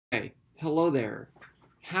Hey, hello there.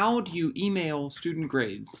 How do you email student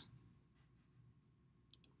grades?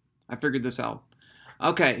 I figured this out.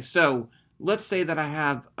 Okay, so let's say that I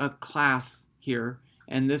have a class here,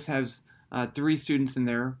 and this has three students in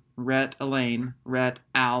there, Rhett Elaine, Rhett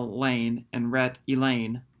Al Lane, and Rhett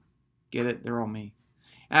Elaine. Get it? They're all me.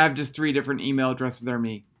 I have just three different email addresses. They're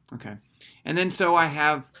me. Okay. And then so I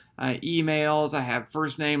have emails. I have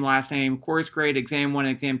first name, last name, course grade, exam 1,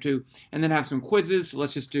 exam 2, and then have some quizzes. So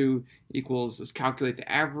let's just do equals, let's calculate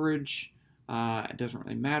the average. It doesn't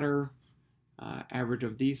really matter. Average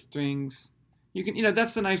of these things. You can,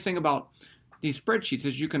 that's the nice thing about these spreadsheets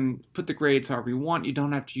is you can put the grades however you want. You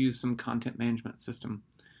don't have to use some content management system.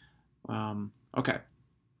 Okay.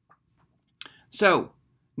 So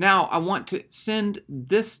now I want to send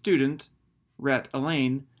this student, Rhett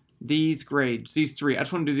Elaine, these grades, these three. I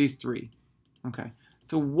just want to do these three. Okay.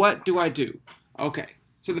 So what do I do? Okay.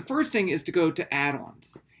 So the first thing is to go to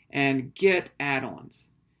add-ons and get add-ons.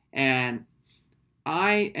 And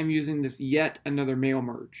I am using this yet another mail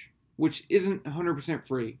merge, which isn't 100%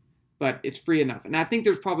 free, but it's free enough. And I think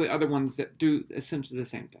there's probably other ones that do essentially the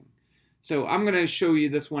same thing. So I'm going to show you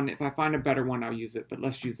this one. If I find a better one, I'll use it, but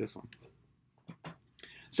let's use this one.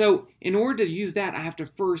 So in order to use that, I have to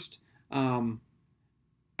first,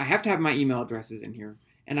 I have to have my email addresses in here,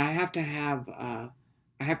 and I have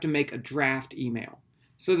to make a draft email.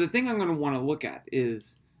 So the thing I'm going to want to look at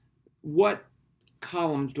is what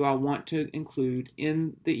columns do I want to include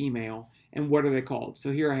in the email, and what are they called?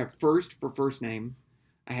 So here I have first for first name,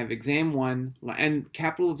 I have exam 1, and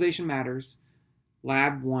capitalization matters,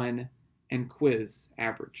 lab 1, and quiz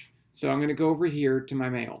average. So I'm going to go over here to my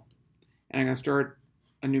mail, and I'm going to start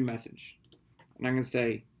a new message. And I'm going to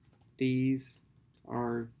say, these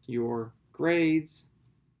are your grades.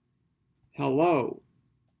 Hello.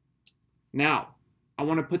 Now, I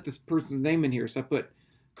want to put this person's name in here, so I put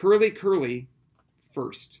curly, curly,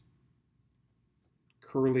 first.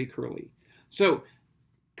 Curly, curly. So,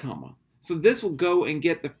 comma. So this will go and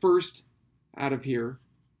get the first out of here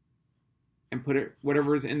and put it,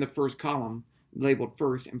 whatever is in the first column, labeled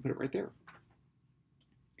first, and put it right there.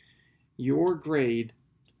 Your grade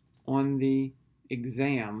on the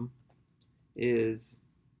exam is,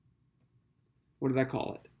 what did I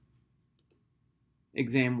call it?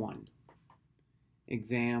 Exam 1.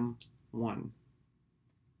 Exam 1%.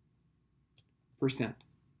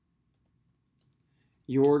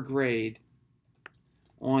 Your grade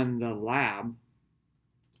on the lab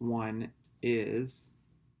 1 is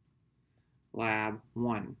lab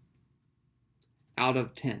 1 out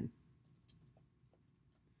of 10.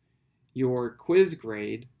 Your quiz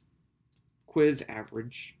grade, quiz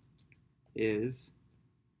average, is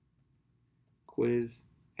quiz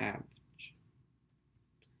average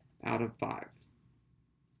out of 5.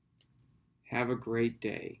 Have a great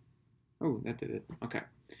day. Oh, that did it. Okay.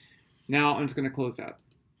 Now I'm just going to close out.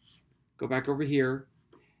 Go back over here.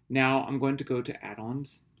 Now I'm going to go to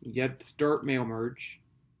add-ons, yet start mail merge.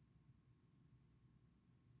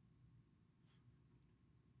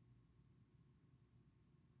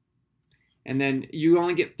 And then you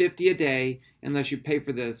only get 50 a day unless you pay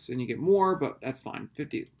for this, and you get more, but that's fine.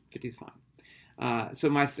 50 is fine. So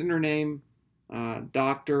my sender name,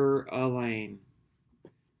 Dr. Elaine.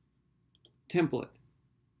 Template.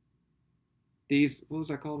 These, what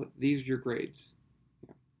was I called it? These are your grades.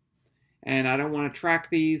 Yeah. And I don't want to track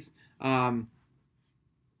these. Now,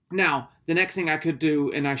 the next thing I could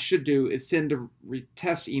do, and I should do, is send a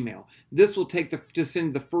test email. This will take to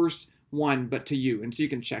send the first one, but to you, and so you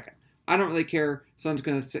can check it. I don't really care, so I'm just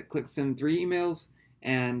going to click send 3 emails,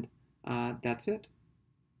 and that's it.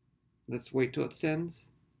 Let's wait till it sends.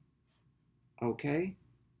 Okay.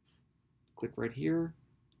 Click right here.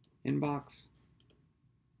 Inbox.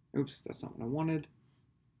 Oops, that's not what I wanted.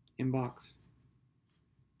 Inbox.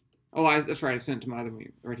 Oh, that's right. I sent it to my other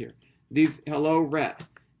mute right here. These, hello, Rhett.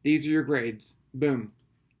 These are your grades. Boom.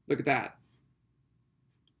 Look at that.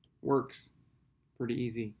 Works. Pretty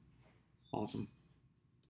easy. Awesome.